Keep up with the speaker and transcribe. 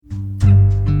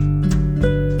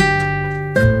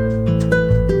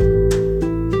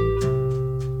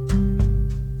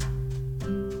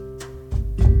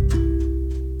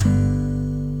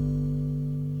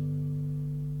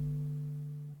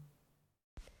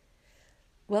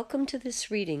Welcome to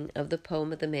this reading of the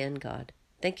poem of the ManGod.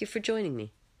 Thank you for joining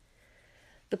me.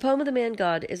 The poem of the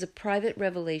ManGod is a private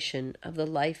revelation of the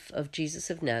life of Jesus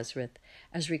of Nazareth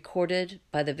as recorded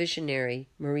by the visionary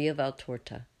Maria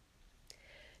Valtorta.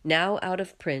 Now out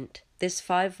of print, this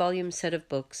 5-volume set of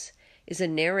books is a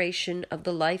narration of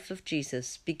the life of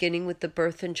Jesus, beginning with the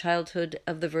birth and childhood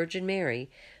of the Virgin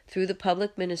Mary through the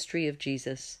public ministry of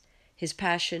Jesus, his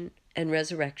passion and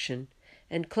resurrection,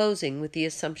 and closing with the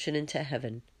Assumption into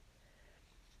heaven.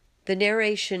 The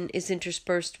narration is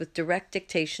interspersed with direct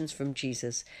dictations from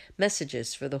Jesus,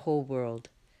 messages for the whole world.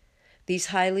 These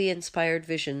highly inspired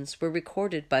visions were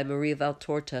recorded by Maria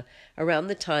Valtorta around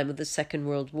the time of the Second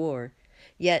World War,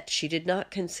 yet she did not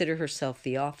consider herself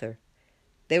the author.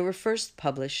 They were first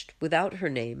published without her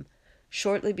name,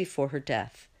 shortly before her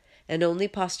death, and only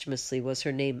posthumously was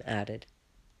her name added.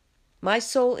 My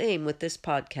sole aim with this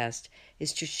podcast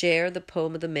is to share the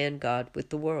poem of the ManGod with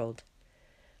the world.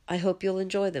 I hope you'll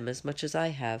enjoy them as much as I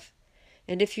have,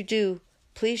 and if you do,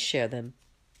 please share them.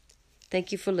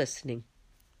 Thank you for listening.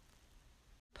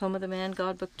 Poem of the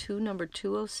ManGod, Book 2, number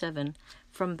 207,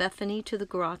 From Bethany to the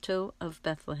Grotto of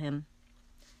Bethlehem.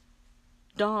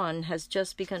 Dawn has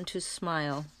just begun to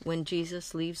smile when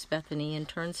Jesus leaves Bethany and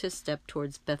turns his step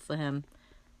towards Bethlehem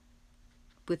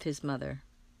with his mother,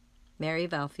 Mary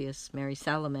Valtorta, Mary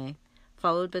Salome,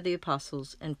 followed by the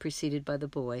apostles and preceded by the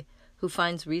boy, who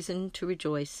finds reason to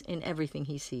rejoice in everything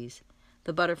he sees,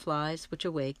 the butterflies which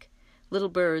awake, little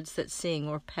birds that sing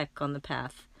or peck on the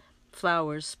path,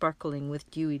 flowers sparkling with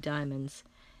dewy diamonds,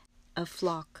 a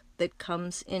flock that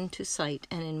comes into sight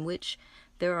and in which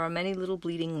there are many little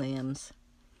bleating lambs.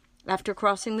 After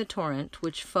crossing the torrent,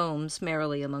 which foams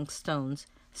merrily amongst stones,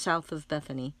 south of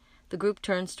Bethany, the group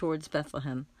turns towards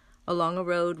Bethlehem, along a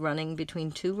road running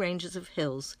between 2 ranges of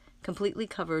hills, completely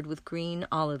covered with green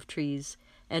olive trees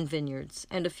and vineyards,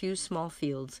 and a few small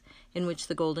fields in which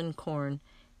the golden corn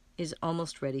is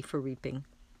almost ready for reaping.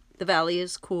 The valley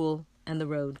is cool and the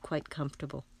road quite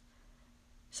comfortable.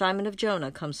 Simon of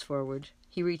Jonah comes forward.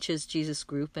 He reaches Jesus'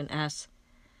 group and asks,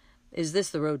 "Is this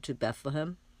the road to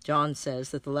Bethlehem? John says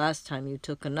that the last time you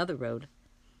took another road."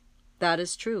 "That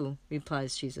is true,"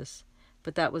 replies Jesus,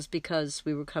 "but that was because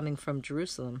we were coming from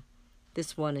Jerusalem.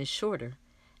 This one is shorter.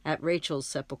 At Rachel's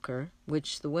sepulchre,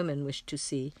 which the women wish to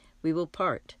see, we will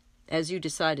part, as you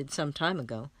decided some time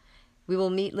ago. We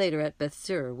will meet later at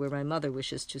Bethany, where my mother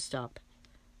wishes to stop."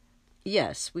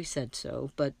 "Yes, we said so,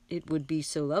 but it would be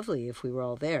so lovely if we were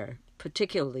all there,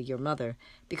 particularly your mother,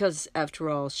 because, after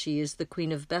all, she is the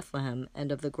Queen of Bethlehem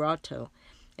and of the Grotto,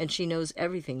 and she knows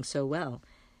everything so well.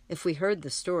 If we heard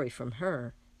the story from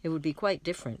her, it would be quite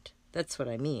different. That's what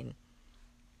I mean."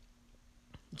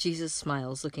 Jesus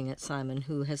smiles, looking at Simon,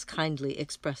 who has kindly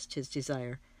expressed his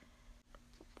desire.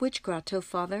 "Which grotto,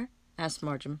 Father?" asked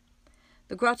Marjam.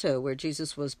 "The grotto where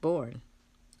Jesus was born."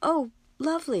 "Oh,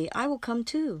 lovely! I will come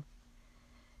too."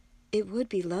 "It would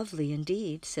be lovely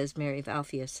indeed," says Mary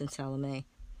Valtorta and Salome.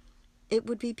 "It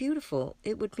would be beautiful.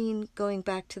 It would mean going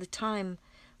back to the time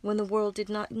when the world did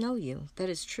not know you, that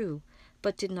is true,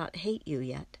 but did not hate you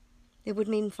yet. It would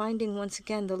mean finding once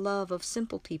again the love of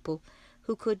simple people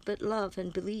who could but love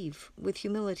and believe with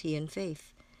humility and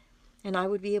faith. And I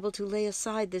would be able to lay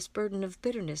aside this burden of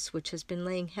bitterness which has been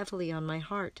laying heavily on my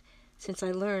heart since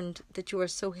I learned that you are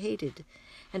so hated,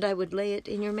 and I would lay it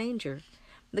in your manger.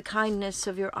 The kindness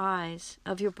of your eyes,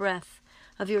 of your breath,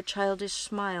 of your childish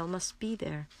smile must be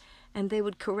there, and they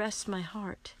would caress my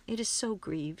heart. It is so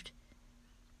grieved."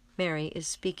 Mary is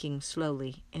speaking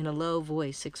slowly, in a low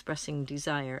voice expressing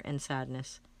desire and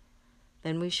sadness.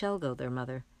 "Then we shall go there,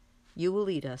 Mother. You will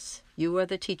lead us. You are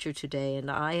the teacher today,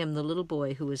 and I am the little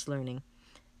boy who is learning."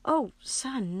 "Oh,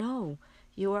 son, no.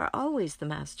 You are always the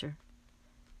master."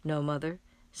 "No, Mother.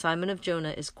 Simon of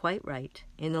Jonah is quite right.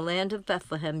 In the land of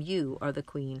Bethlehem you are the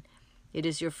queen. It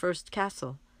is your first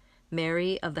castle.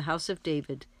 Mary of the house of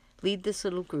David, lead this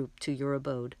little group to your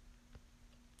abode."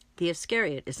 The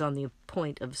Iscariot is on the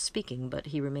point of speaking, but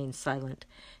he remains silent.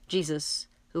 Jesus,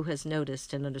 who has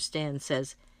noticed and understands,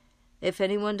 says, "If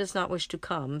anyone does not wish to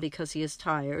come because he is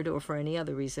tired or for any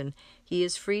other reason, he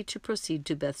is free to proceed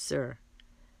to Bethany."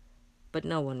 But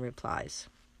no one replies.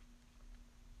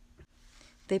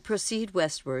 They proceed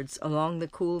westwards along the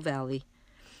cool valley.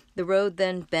 The road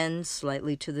then bends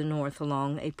slightly to the north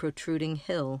along a protruding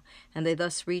hill, and they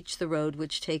thus reach the road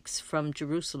which takes from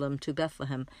Jerusalem to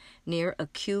Bethlehem, near a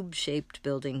cube-shaped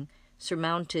building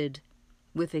surmounted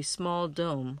with a small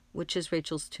dome, which is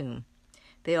Rachel's tomb.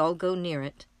 They all go near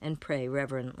it and pray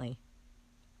reverently.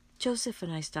 "Joseph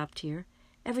and I stopped here.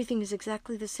 Everything is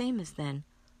exactly the same as then,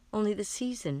 only the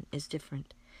season is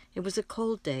different. It was a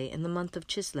cold day in the month of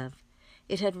Chislev.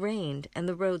 It had rained, and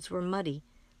the roads were muddy.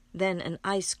 Then an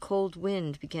ice-cold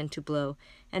wind began to blow,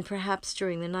 and perhaps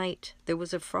during the night there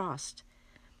was a frost.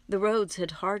 The roads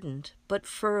had hardened, but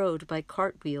furrowed by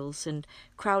cartwheels and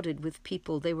crowded with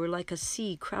people, they were like a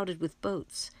sea crowded with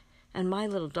boats, and my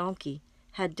little donkey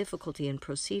had difficulty in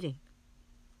proceeding.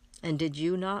 And did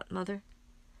you not, Mother?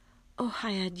 Oh,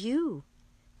 I had you.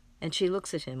 And she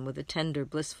looks at him with a tender,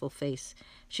 blissful face.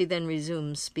 She then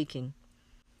resumes speaking.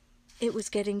 It was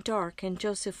getting dark, and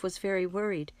Joseph was very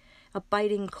worried. A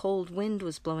biting cold wind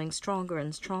was blowing stronger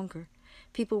and stronger.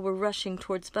 People were rushing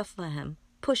towards Bethlehem,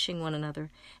 pushing one another,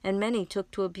 and many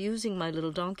took to abusing my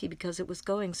little donkey because it was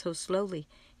going so slowly,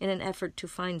 in an effort to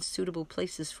find suitable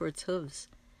places for its hooves.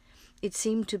 It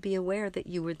seemed to be aware that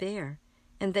you were there,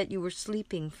 and that you were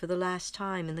sleeping for the last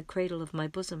time in the cradle of my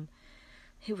bosom.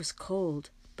 It was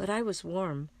cold, but I was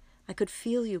warm. I could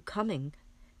feel you coming.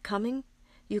 Coming?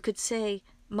 You could say,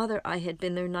 Mother, I had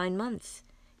been there 9 months.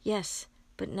 Yes,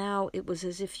 but now it was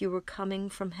as if you were coming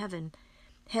from heaven.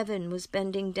 Heaven was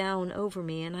bending down over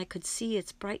me, and I could see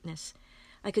its brightness.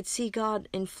 I could see God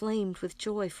inflamed with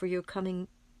joy for your coming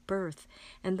birth,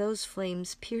 and those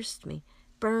flames pierced me,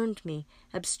 burned me,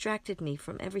 abstracted me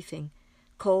from everything.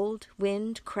 Cold,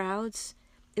 wind, crowds,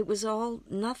 it was all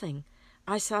nothing.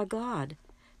 I saw God.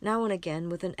 Now and again,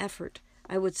 with an effort,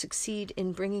 I would succeed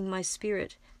in bringing my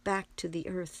spirit back to the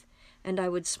earth, and I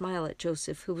would smile at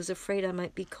Joseph, who was afraid I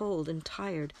might be cold and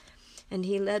tired, and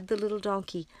he led the little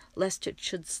donkey lest it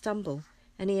should stumble,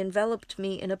 and he enveloped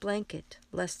me in a blanket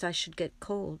lest I should get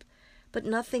cold. But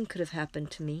nothing could have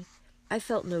happened to me. I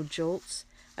felt no jolts.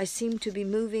 I seemed to be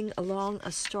moving along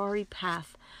a starry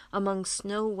path among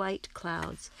snow-white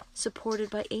clouds,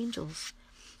 supported by angels.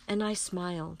 And I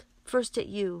smiled, first at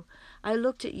you. I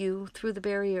looked at you through the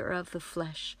barrier of the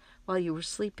flesh, while you were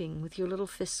sleeping with your little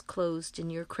fists closed in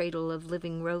your cradle of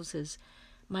living roses,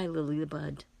 my lily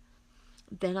bud.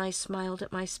 Then I smiled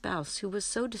at my spouse, who was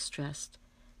so distressed,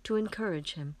 to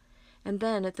encourage him, and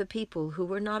then at the people who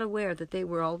were not aware that they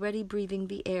were already breathing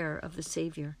the air of the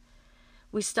Savior.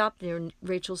 We stopped near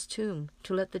Rachel's tomb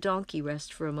to let the donkey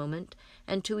rest for a moment,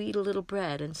 and to eat a little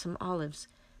bread and some olives,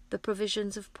 the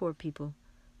provisions of poor people.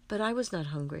 But I was not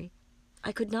hungry.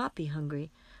 I could not be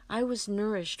hungry. I was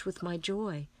nourished with my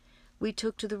joy. We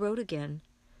took to the road again.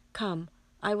 Come,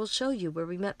 I will show you where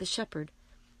we met the shepherd.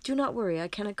 Do not worry, I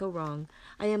cannot go wrong.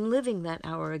 I am living that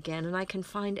hour again, and I can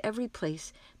find every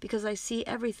place, because I see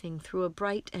everything through a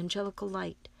bright angelical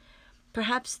light.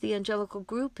 Perhaps the angelical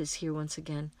group is here once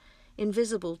again,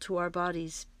 invisible to our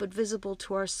bodies, but visible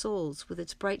to our souls with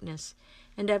its brightness,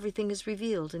 and everything is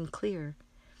revealed and clear.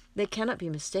 They cannot be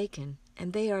mistaken,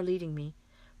 and they are leading me,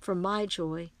 for my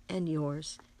joy and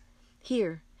yours.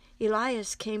 Here,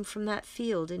 Elias came from that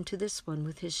field into this one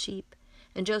with his sheep,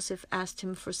 and Joseph asked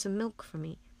him for some milk for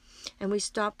me, and we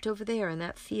stopped over there in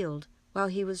that field while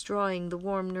he was drawing the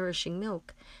warm, nourishing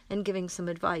milk and giving some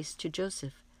advice to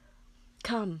Joseph.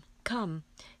 Come, come,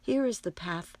 here is the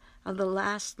path of the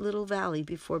last little valley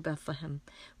before Bethlehem.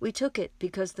 We took it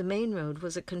because the main road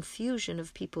was a confusion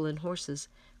of people and horses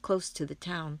close to the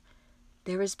town.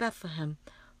 There is Bethlehem.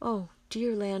 Oh,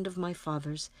 dear land of my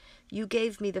fathers, you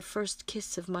gave me the first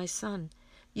kiss of my son.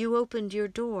 You opened your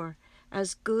door,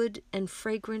 as good and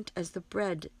fragrant as the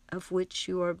bread of which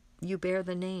you bear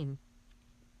the name,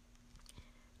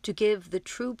 to give the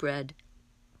true bread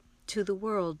to the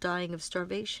world dying of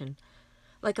starvation.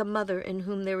 Like a mother in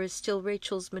whom there is still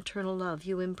Rachel's maternal love,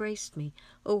 you embraced me,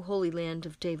 O holy land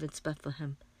of David's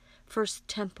Bethlehem, first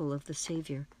temple of the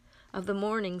Savior, of the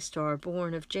morning star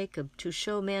born of Jacob, to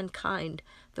show mankind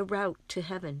the route to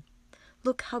heaven.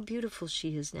 Look how beautiful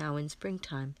she is now in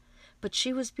springtime. But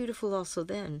she was beautiful also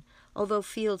then, although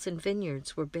fields and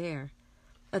vineyards were bare.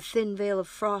 A thin veil of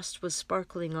frost was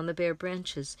sparkling on the bare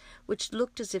branches, which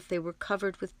looked as if they were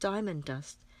covered with diamond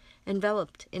dust,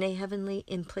 enveloped in a heavenly,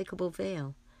 implacable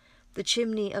veil. The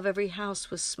chimney of every house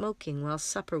was smoking while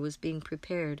supper was being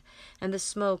prepared, and the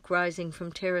smoke rising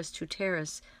from terrace to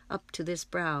terrace up to this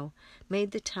brow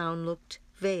made the town look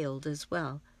veiled as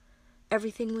well.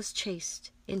 Everything was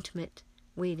chaste, intimate,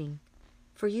 waiting.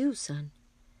 For you, son.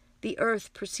 The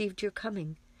earth perceived your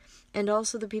coming, and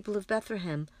also the people of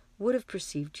Bethlehem would have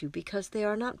perceived you, because they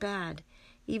are not bad,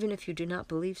 even if you do not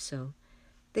believe so.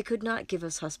 They could not give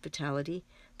us hospitality.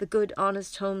 The good,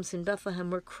 honest homes in Bethlehem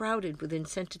were crowded with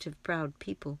insensitive, proud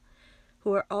people,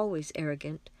 who are always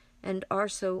arrogant, and are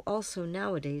so also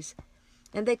nowadays,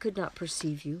 and they could not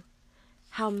perceive you.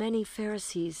 How many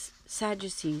Pharisees,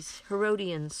 Sadducees,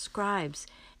 Herodians, scribes,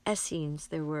 Essenes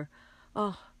there were!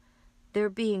 Oh, their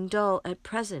being dull at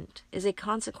present is a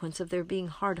consequence of their being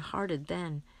hard-hearted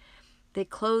then. They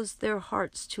closed their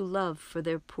hearts to love for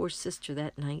their poor sister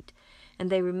that night, and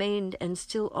they remained and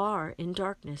still are in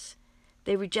darkness.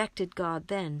 They rejected God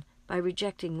then by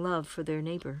rejecting love for their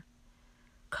neighbor.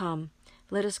 Come,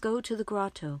 let us go to the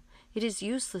grotto. It is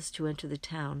useless to enter the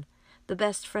town. The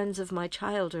best friends of my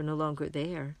child are no longer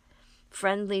there.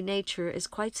 Friendly nature is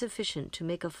quite sufficient to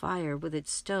make a fire with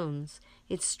its stones,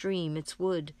 its stream, its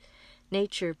wood.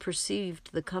 Nature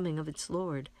perceived the coming of its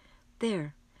Lord.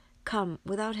 There, come,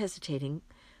 without hesitating.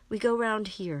 We go round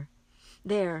here.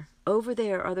 There, over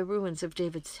there are the ruins of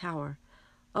David's tower.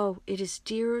 Oh, it is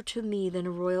dearer to me than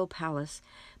a royal palace.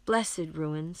 Blessed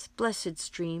ruins, blessed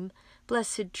stream,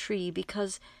 blessed tree,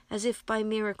 because, as if by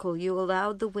miracle, you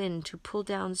allowed the wind to pull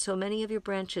down so many of your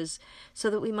branches so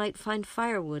that we might find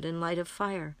firewood and light a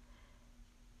fire.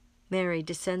 Mary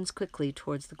descends quickly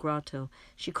towards the grotto.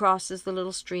 She crosses the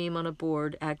little stream on a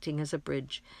board acting as a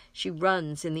bridge. She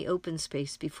runs in the open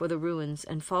space before the ruins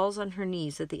and falls on her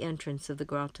knees at the entrance of the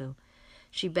grotto.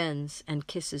 She bends and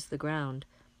kisses the ground.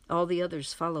 All the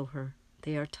others follow her.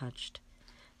 They are touched.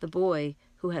 The boy,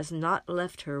 who has not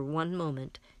left her one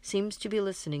moment, seems to be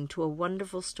listening to a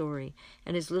wonderful story,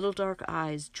 and his little dark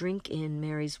eyes drink in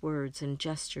Mary's words and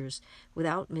gestures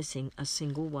without missing a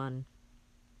single one.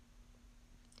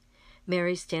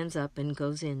 Mary stands up and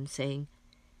goes in, saying,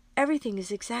 "Everything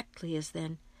is exactly as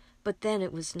then, but then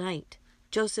it was night.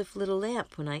 Joseph lit a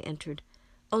lamp when I entered.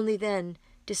 Only then,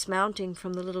 dismounting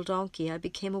from the little donkey, I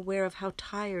became aware of how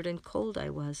tired and cold I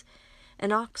was.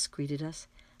 An ox greeted us.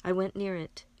 I went near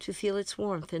it, to feel its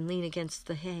warmth and lean against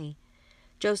the hay.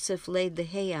 Joseph laid the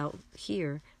hay out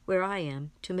here, where I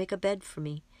am, to make a bed for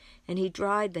me, and he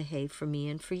dried the hay for me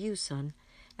and for you, son,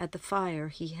 at the fire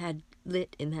he had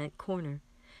lit in that corner,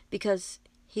 because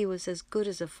he was as good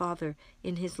as a father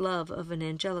in his love of an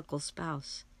angelical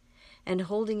spouse. And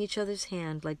holding each other's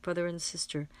hand like brother and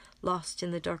sister, lost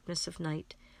in the darkness of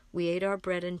night, we ate our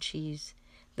bread and cheese.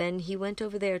 Then he went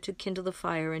over there to kindle the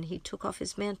fire, and he took off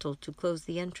his mantle to close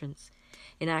the entrance.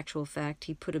 In actual fact,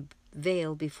 he put a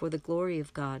veil before the glory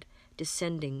of God,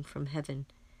 descending from heaven.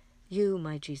 You,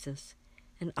 my Jesus,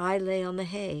 and I lay on the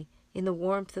hay, in the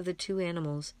warmth of the two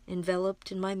animals,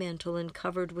 enveloped in my mantle and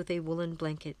covered with a woolen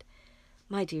blanket.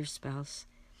 My dear spouse,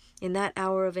 in that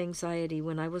hour of anxiety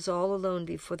when I was all alone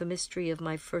before the mystery of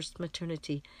my first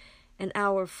maternity, an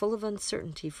hour full of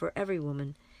uncertainty for every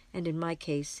woman, and in my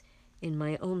case, in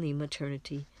my only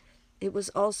maternity, it was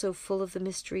also full of the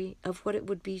mystery of what it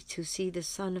would be to see the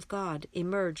Son of God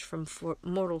emerge from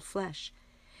mortal flesh.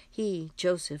 He,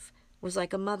 Joseph, was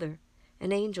like a mother,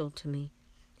 an angel to me.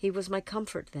 He was my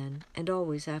comfort then, and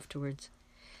always afterwards.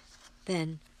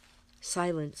 Then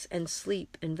silence and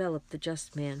sleep enveloped the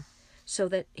just man, so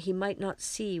that he might not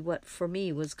see what for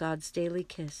me was God's daily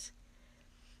kiss.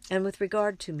 And with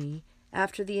regard to me,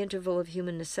 after the interval of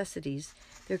human necessities,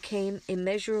 there came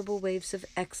immeasurable waves of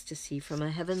ecstasy from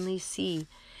a heavenly sea,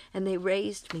 and they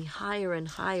raised me higher and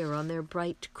higher on their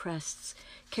bright crests,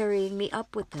 carrying me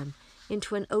up with them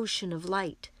into an ocean of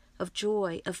light, of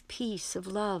joy, of peace, of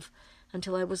love,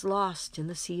 until I was lost in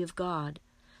the sea of God,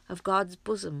 of God's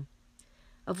bosom.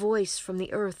 A voice from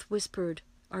the earth whispered,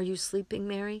 "Are you sleeping,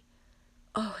 Mary?"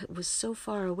 Oh, it was so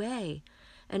far away,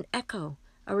 an echo,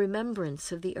 a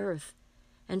remembrance of the earth,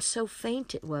 and so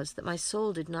faint it was that my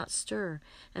soul did not stir,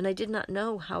 and I did not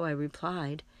know how I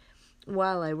replied.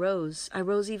 While I rose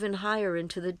even higher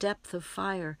into the depth of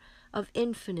fire, of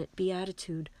infinite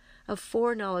beatitude, of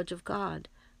foreknowledge of God,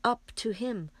 up to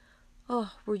him.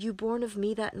 Oh, were you born of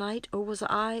me that night, or was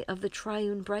I of the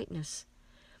triune brightness?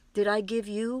 Did I give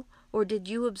you, or did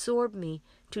you absorb me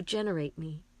to generate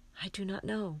me? I do not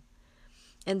know.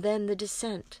 And then the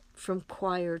descent, from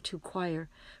choir to choir,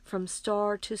 from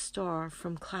star to star,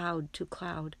 from cloud to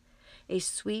cloud, a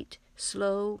sweet,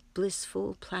 slow,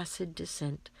 blissful, placid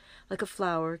descent, like a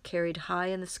flower carried high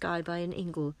in the sky by an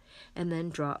eagle, and then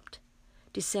dropped,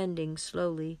 descending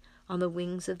slowly on the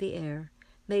wings of the air,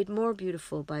 made more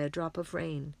beautiful by a drop of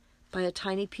rain, by a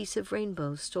tiny piece of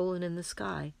rainbow stolen in the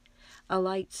sky,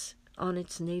 alights on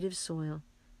its native soil,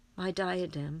 my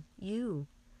diadem, you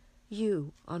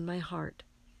on my heart.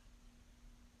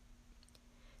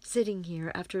 Sitting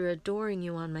here, after adoring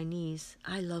you on my knees,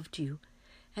 I loved you.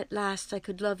 At last I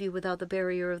could love you without the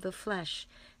barrier of the flesh,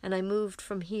 and I moved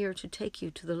from here to take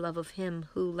you to the love of him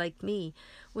who, like me,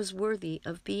 was worthy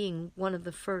of being one of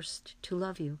the first to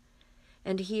love you.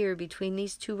 And here, between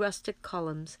these two rustic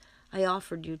columns, I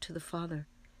offered you to the Father.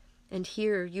 And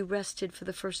here you rested for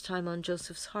the first time on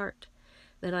Joseph's heart.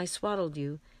 Then I swaddled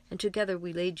you, and together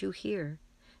we laid you here.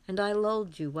 And I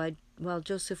lulled you while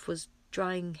Joseph was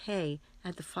drying hay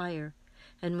at the fire,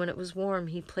 and when it was warm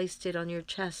he placed it on your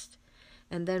chest,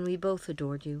 and then we both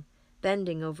adored you,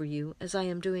 bending over you, as I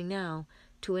am doing now,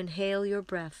 to inhale your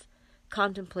breath,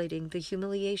 contemplating the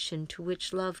humiliation to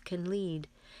which love can lead,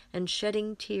 and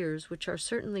shedding tears which are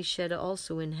certainly shed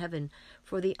also in heaven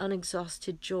for the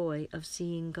unexhausted joy of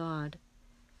seeing God.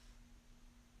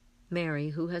 Mary,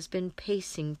 who has been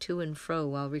pacing to and fro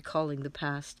while recalling the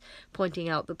past, pointing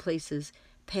out the places,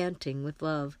 panting with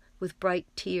love, with bright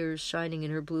tears shining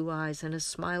in her blue eyes and a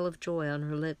smile of joy on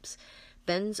her lips,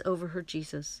 bends over her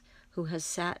Jesus, who has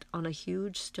sat on a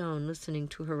huge stone listening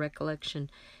to her recollection,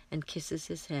 and kisses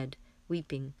his head,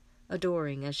 weeping,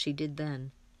 adoring as she did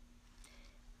then.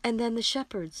 And then the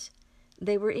shepherds,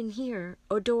 they were in here,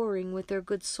 adoring with their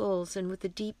good souls and with the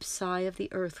deep sigh of the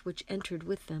earth which entered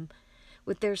with them,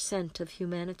 with their scent of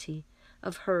humanity,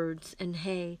 of herds and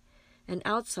hay, and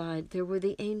outside there were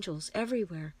the angels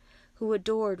everywhere, who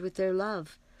adored with their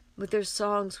love, with their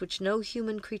songs which no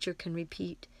human creature can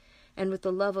repeat, and with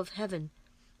the love of heaven,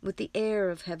 with the air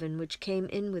of heaven which came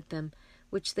in with them,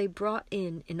 which they brought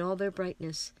in all their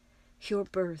brightness, your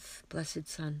birth, blessed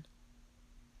Son.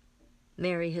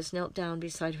 Mary has knelt down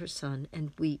beside her son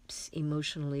and weeps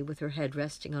emotionally with her head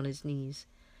resting on his knees.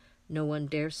 No one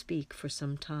dare speak for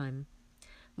some time.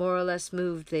 More or less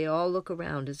moved, they all look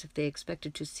around as if they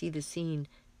expected to see the scene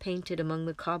painted among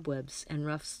the cobwebs and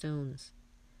rough stones.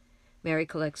 Mary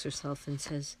collects herself and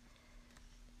says,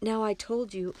 "Now I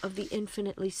told you of the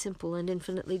infinitely simple and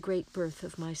infinitely great birth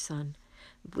of my Son.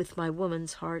 With my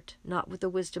woman's heart, not with the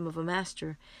wisdom of a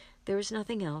master, there is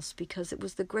nothing else, because it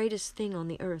was the greatest thing on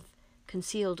the earth,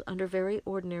 concealed under very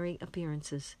ordinary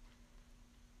appearances."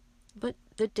 "But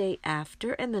the day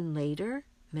after, and then later?"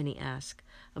 many ask,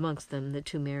 amongst them the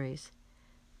two Marys.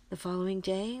 "The following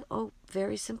day? Oh,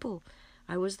 very simple.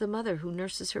 I was the mother who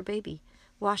nurses her baby,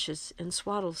 washes and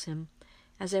swaddles him,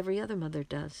 as every other mother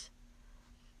does.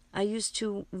 I used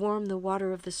to warm the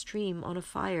water of the stream on a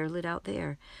fire lit out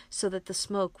there, so that the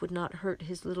smoke would not hurt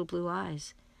his little blue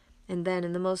eyes. And then,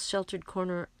 in the most sheltered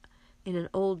corner in an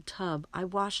old tub, I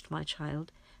washed my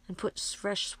child and put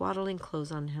fresh swaddling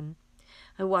clothes on him.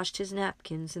 I washed his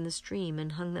napkins in the stream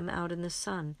and hung them out in the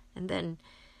sun, and then,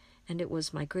 and it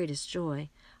was my greatest joy,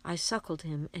 I suckled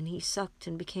him, and he sucked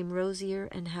and became rosier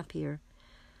and happier.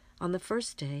 On the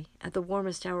first day, at the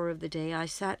warmest hour of the day, I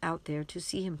sat out there to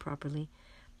see him properly.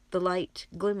 The light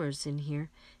glimmers in here.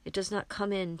 It does not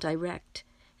come in direct,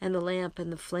 and the lamp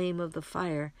and the flame of the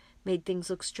fire made things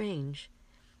look strange.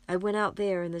 I went out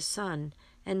there in the sun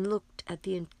and looked at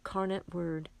the incarnate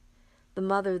Word. The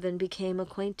mother then became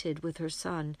acquainted with her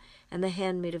son, and the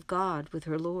handmaid of God with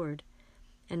her Lord.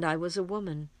 And I was a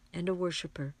woman and a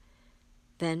worshipper.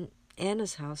 Then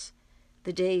Anna's house,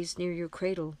 the days near your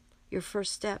cradle, your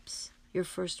first steps, your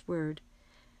first word.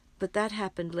 But that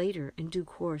happened later, in due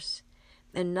course,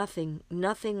 and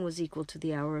nothing was equal to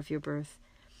the hour of your birth.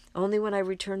 Only when I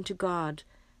return to God,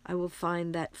 I will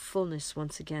find that fullness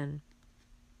once again."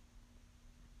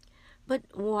 "But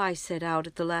why set out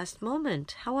at the last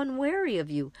moment? How unwary of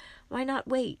you! Why not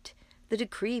wait? The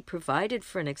decree provided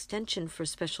for an extension for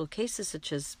special cases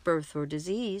such as birth or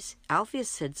disease. Alpheus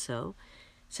said so,"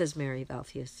 says Maria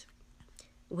Valtorta.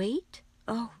 "Wait?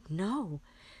 Oh, no.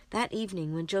 That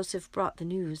evening when Joseph brought the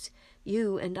news,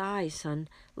 you and I, son,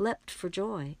 leapt for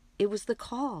joy. It was the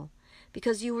call,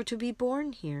 because you were to be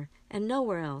born here, and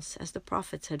nowhere else, as the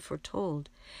prophets had foretold.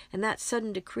 And that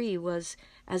sudden decree was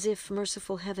as if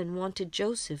merciful heaven wanted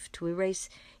Joseph to erase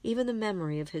even the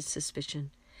memory of his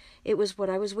suspicion. It was what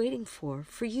I was waiting for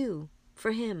you,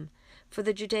 for him, for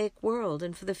the Judaic world,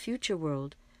 and for the future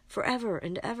world, forever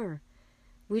and ever.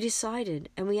 We decided,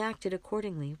 and we acted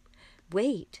accordingly.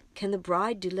 Wait? Can the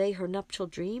bride delay her nuptial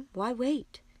dream? Why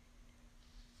wait?"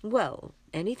 "Well,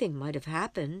 anything might have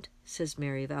happened," says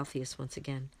Maria Valtorta once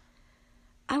again.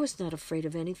 "I was not afraid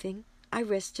of anything. I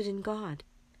rested in God."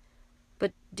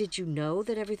 "But did you know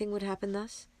that everything would happen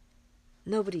thus?"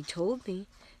 "Nobody told me,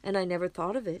 and I never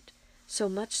thought of it, so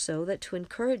much so that to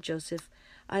encourage Joseph,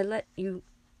 I let you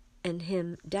and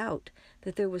him doubt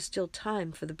that there was still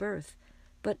time for the birth.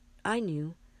 But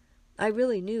I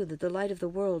really knew that the light of the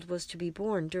world was to be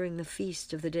born during the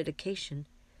feast of the dedication."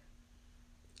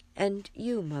 "And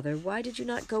you, mother, why did you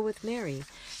not go with Mary?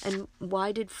 And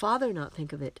why did father not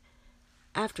think of it?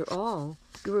 After all,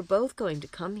 we were both going to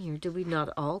come here. Did we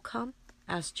not all come?"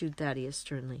 asked Jude Thaddeus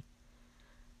sternly.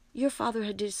 "Your father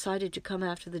had decided to come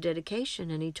after the dedication,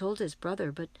 and he told his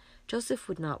brother, but Joseph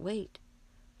would not wait."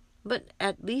 "But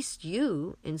at least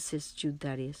you," insists Jude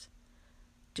Thaddeus.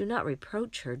 "Do not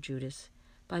reproach her, Judas.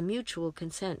 By mutual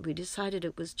consent we decided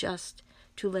it was just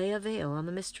to lay a veil on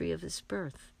the mystery of his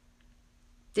birth."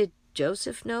 "Did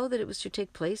Joseph know that it was to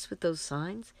take place with those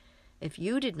signs? If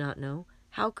you did not know,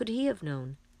 how could he have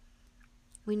known?"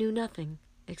 We knew nothing,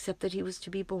 except that he was to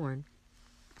be born.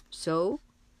 So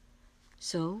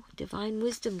divine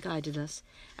wisdom guided us,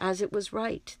 as it was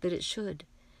right that it should.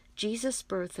 Jesus'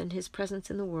 birth and his presence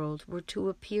in the world were to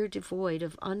appear devoid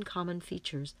of uncommon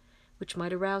features, which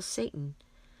might arouse Satan.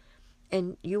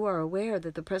 And you are aware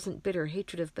that the present bitter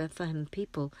hatred of Bethlehem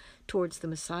people towards the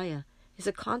Messiah is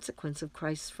a consequence of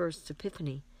Christ's first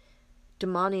epiphany.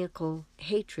 Demoniacal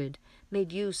hatred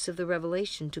made use of the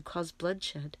revelation to cause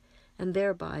bloodshed, and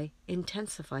thereby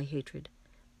intensify hatred.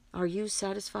 Are you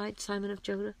satisfied, Simon of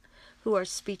Jonah, who are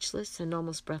speechless and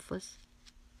almost breathless?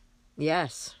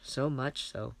 Yes, so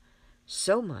much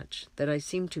that I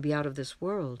seem to be out of this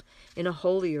world, in a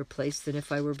holier place than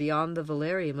if I were beyond the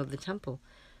velarium of the temple.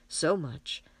 So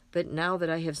much that now that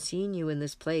I have seen you in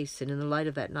this place and in the light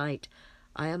of that night,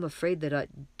 I am afraid that I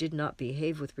did not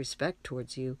behave with respect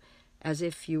towards you, as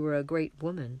if you were a great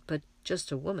woman, but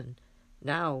just a woman.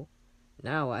 Now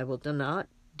I will not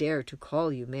dare to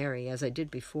call you Mary, as I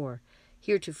did before.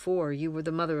 Heretofore you were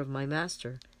the mother of my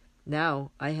Master.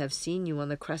 Now I have seen you on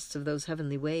the crests of those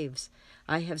heavenly waves.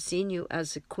 I have seen you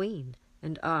as a queen,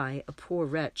 and I, a poor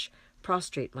wretch,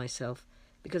 prostrate myself,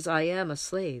 because I am a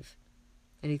slave.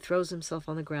 And he throws himself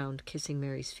on the ground, kissing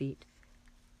Mary's feet.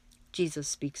 Jesus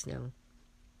speaks now.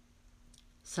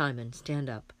 Simon, stand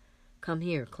up. Come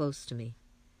here, close to me.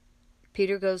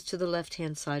 Peter goes to the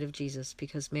left-hand side of Jesus,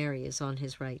 because Mary is on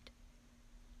his right.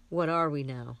 What are we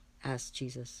now? Asked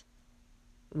Jesus.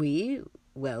 We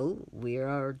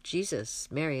are Jesus,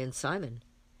 Mary, and Simon.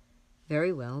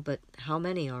 Very well, but how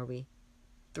many are we?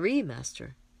 3,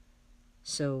 Master.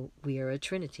 So we are a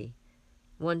trinity.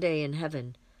 One day in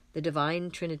heaven, the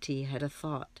divine Trinity had a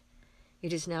thought.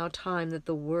 It is now time that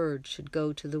the Word should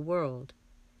go to the world.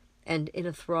 And in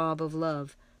a throb of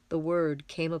love, the Word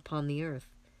came upon the earth.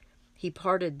 He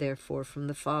parted, therefore, from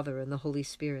the Father and the Holy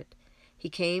Spirit. He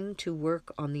came to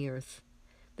work on the earth.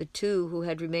 The 2 who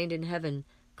had remained in heaven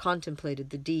contemplated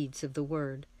the deeds of the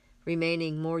Word,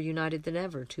 remaining more united than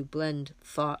ever to blend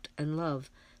thought and love,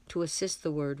 to assist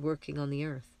the Word working on the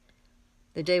earth.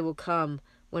 The day will come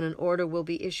when an order will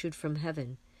be issued from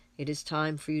heaven. It is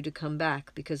time for you to come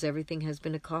back, because everything has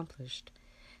been accomplished.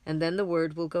 And then the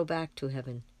Word will go back to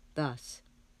heaven. Thus,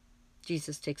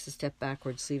 Jesus takes a step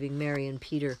backwards, leaving Mary and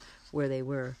Peter where they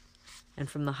were. And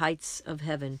from the heights of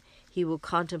heaven he will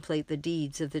contemplate the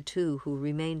deeds of the 2 who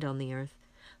remained on the earth,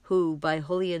 who, by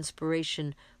holy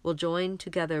inspiration, will join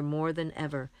together more than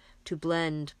ever to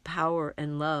blend power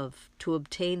and love, to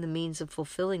obtain the means of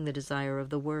fulfilling the desire of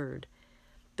the Word,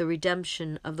 the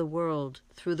redemption of the world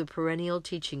through the perennial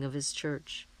teaching of his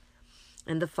Church.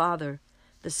 And the Father,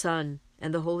 the Son,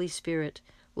 and the Holy Spirit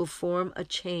will form a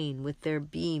chain with their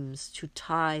beams to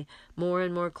tie more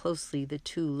and more closely the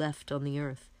 2 left on the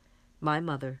earth. My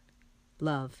mother,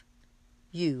 love.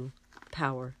 You,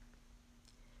 power.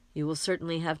 You will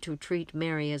certainly have to treat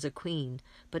Mary as a queen,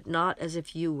 but not as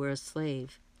if you were a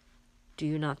slave. Do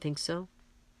you not think so?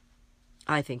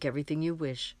 I think everything you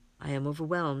wish. I am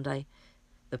overwhelmed.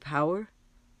 The power?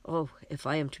 Oh, if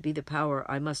I am to be the power,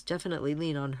 I must definitely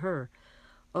lean on her.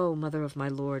 Oh, Mother of my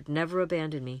Lord, never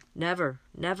abandon me. Never,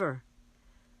 never.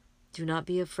 Do not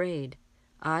be afraid.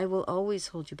 I will always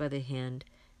hold you by the hand,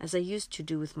 as I used to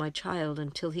do with my child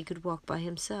until he could walk by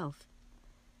himself.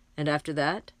 And after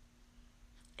that?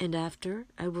 And after,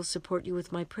 I will support you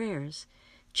with my prayers.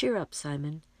 Cheer up,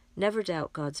 Simon. Never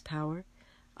doubt God's power.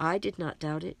 I did not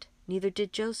doubt it, neither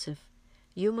did Joseph.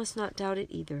 You must not doubt it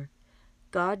either.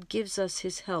 God gives us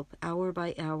his help hour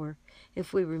by hour,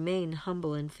 if we remain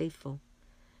humble and faithful.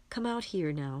 Come out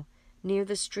here now, near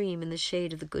the stream in the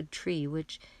shade of the good tree,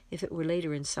 which, if it were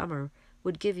later in summer,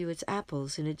 would give you its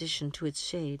apples in addition to its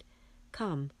shade.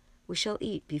 Come, we shall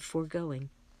eat before going.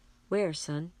 Where,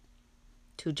 son?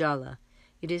 To Jala.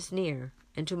 It is near,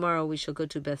 and tomorrow we shall go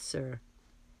to Bethsur.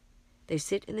 They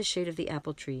sit in the shade of the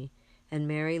apple tree, and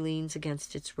Mary leans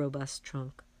against its robust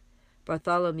trunk.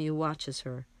 Bartholomew watches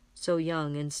her, so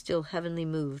young and still heavenly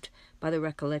moved by the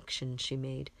recollection she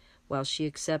made, while she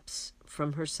accepts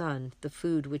from her son the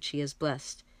food which he has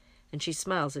blessed, and she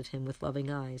smiles at him with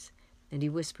loving eyes, and he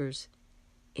whispers,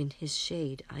 "In his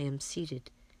shade I am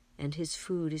seated, and his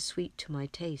food is sweet to my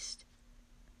taste."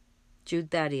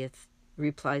 Jude Thaddeus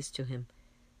replies to him,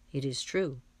 "It is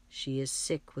true, she is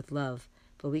sick with love,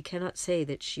 but we cannot say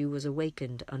that she was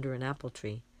awakened under an apple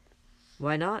tree."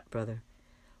 "Why not, brother?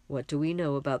 What do we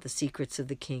know about the secrets of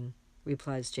the king?"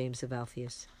 replies James of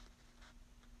Alphaeus.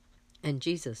 And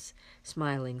Jesus,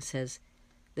 smiling, says,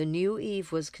 "The new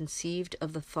Eve was conceived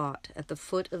of the thought at the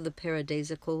foot of the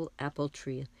paradisiacal apple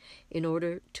tree, in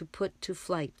order to put to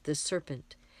flight the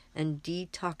serpent and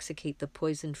detoxicate the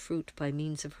poisoned fruit by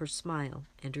means of her smile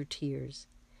and her tears.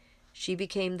 She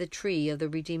became the tree of the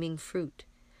redeeming fruit.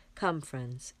 Come,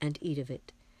 friends, and eat of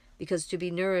it, because to be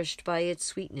nourished by its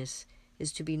sweetness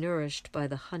is to be nourished by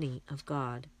the honey of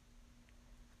God.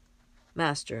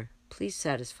 Master, please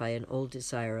satisfy an old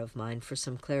desire of mine for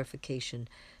some clarification.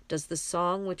 Does the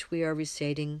song which we are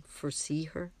reciting foresee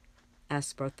her?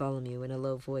 Asks Bartholomew in a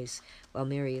low voice, while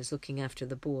Mary is looking after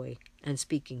the boy and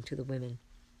speaking to the women.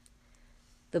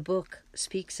 The book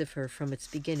speaks of her from its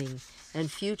beginning,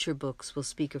 and future books will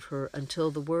speak of her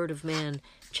until the word of man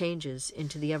changes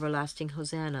into the everlasting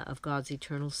Hosanna of God's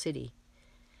eternal city.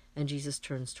 And Jesus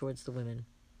turns towards the women.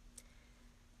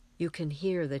 You can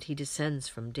hear that he descends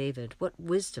from David. What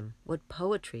wisdom, what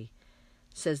poetry,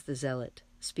 says the zealot,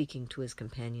 speaking to his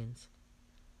companions.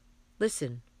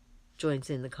 Listen, joins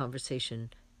in the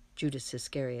conversation Judas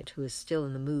Iscariot, who is still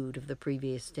in the mood of the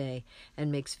previous day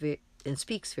and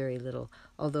speaks very little,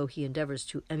 although he endeavors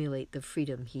to emulate the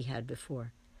freedom he had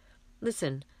before.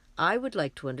 Listen, I would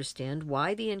like to understand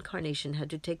why the incarnation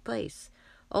had to take place.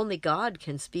 Only God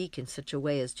can speak in such a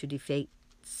way as to defeat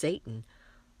Satan.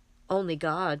 Only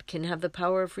God can have the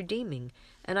power of redeeming,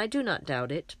 and I do not doubt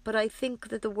it, but I think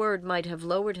that the Word might have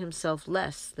lowered himself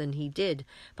less than he did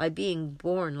by being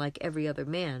born like every other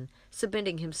man,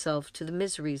 submitting himself to the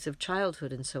miseries of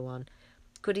childhood and so on.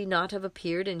 Could he not have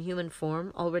appeared in human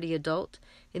form, already adult,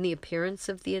 in the appearance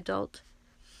of the adult?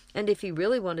 And if he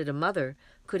really wanted a mother,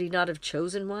 could he not have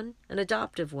chosen one, an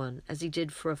adoptive one, as he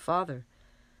did for a father?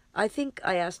 I think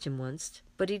I asked him once,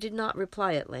 but he did not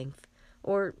reply at length,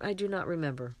 or I do not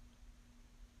remember.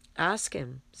 Ask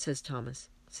him, says Thomas,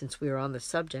 since we are on the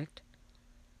subject.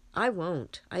 I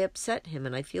won't. I upset him,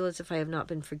 and I feel as if I have not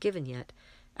been forgiven yet.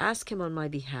 Ask him on my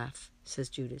behalf, says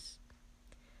Judas.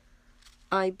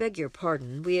 I beg your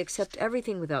pardon. We accept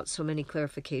everything without so many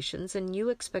clarifications, and you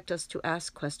expect us to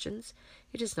ask questions?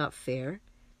 It is not fair,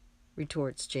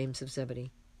 retorts James of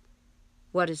Zebedee.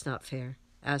 What is not fair?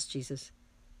 Asks Jesus.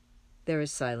 There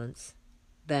is silence.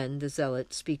 Then the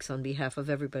zealot speaks on behalf of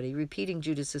everybody, repeating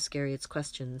Judas Iscariot's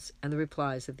questions and the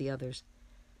replies of the others.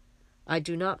 I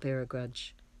do not bear a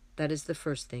grudge. That is the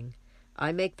first thing.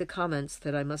 I make the comments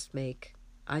that I must make.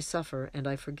 I suffer and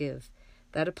I forgive.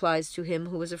 That applies to him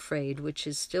who is afraid, which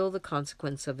is still the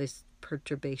consequence of his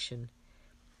perturbation.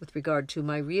 With regard to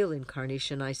my real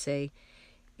incarnation, I say,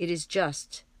 it is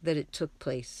just that it took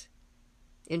place.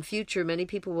 In future, many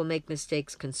people will make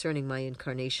mistakes concerning my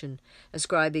incarnation,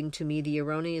 ascribing to me the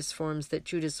erroneous forms that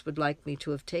Judas would like me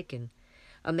to have taken.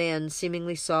 A man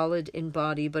seemingly solid in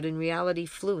body, but in reality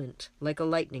fluent, like a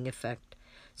lightning effect,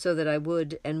 so that I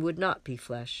would and would not be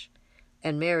flesh.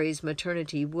 And Mary's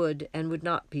maternity would and would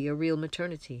not be a real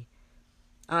maternity.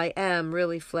 I am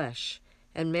really flesh,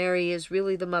 and Mary is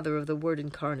really the mother of the Word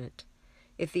incarnate.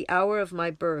 If the hour of my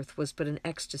birth was but an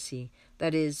ecstasy,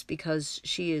 that is, because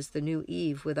she is the new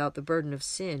Eve without the burden of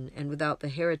sin and without the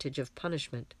heritage of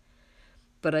punishment.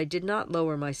 But I did not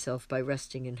lower myself by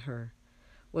resting in her.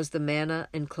 Was the manna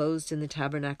enclosed in the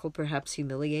tabernacle perhaps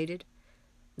humiliated?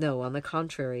 No, on the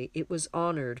contrary, it was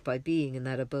honored by being in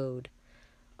that abode.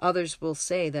 Others will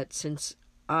say that since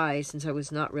I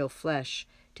was not real flesh,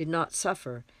 did not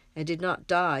suffer, and did not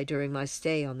die during my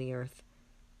stay on the earth.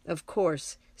 Of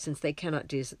course, since they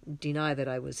cannot deny that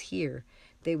I was here,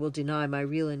 they will deny my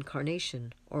real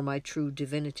incarnation or my true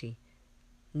divinity.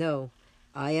 No,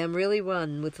 I am really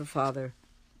one with the Father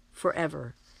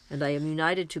forever, and I am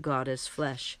united to God as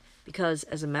flesh, because,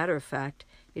 as a matter of fact,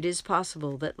 it is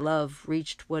possible that love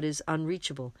reached what is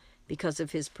unreachable because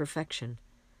of his perfection.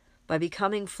 By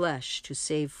becoming flesh to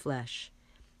save flesh,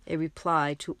 a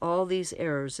reply to all these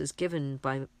errors is given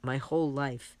by my whole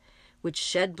life, which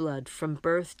shed blood from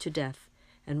birth to death,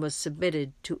 and was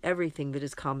submitted to everything that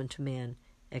is common to man,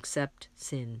 except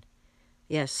sin.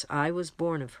 Yes, I was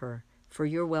born of her, for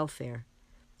your welfare.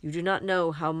 You do not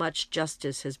know how much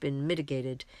justice has been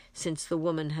mitigated since the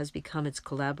woman has become its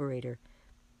collaborator.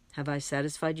 Have I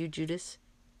satisfied you, Judas?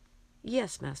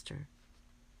 Yes, master.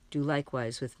 Do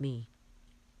likewise with me.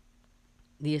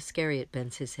 The Iscariot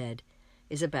bends his head,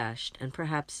 is abashed, and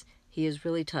perhaps he is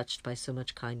really touched by so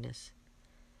much kindness.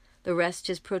 The rest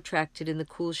is protracted in the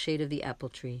cool shade of the apple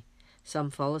tree.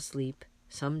 Some fall asleep,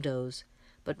 some doze,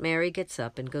 but Mary gets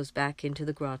up and goes back into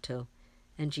the grotto,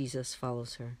 and Jesus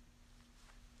follows her.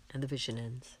 And the vision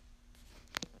ends.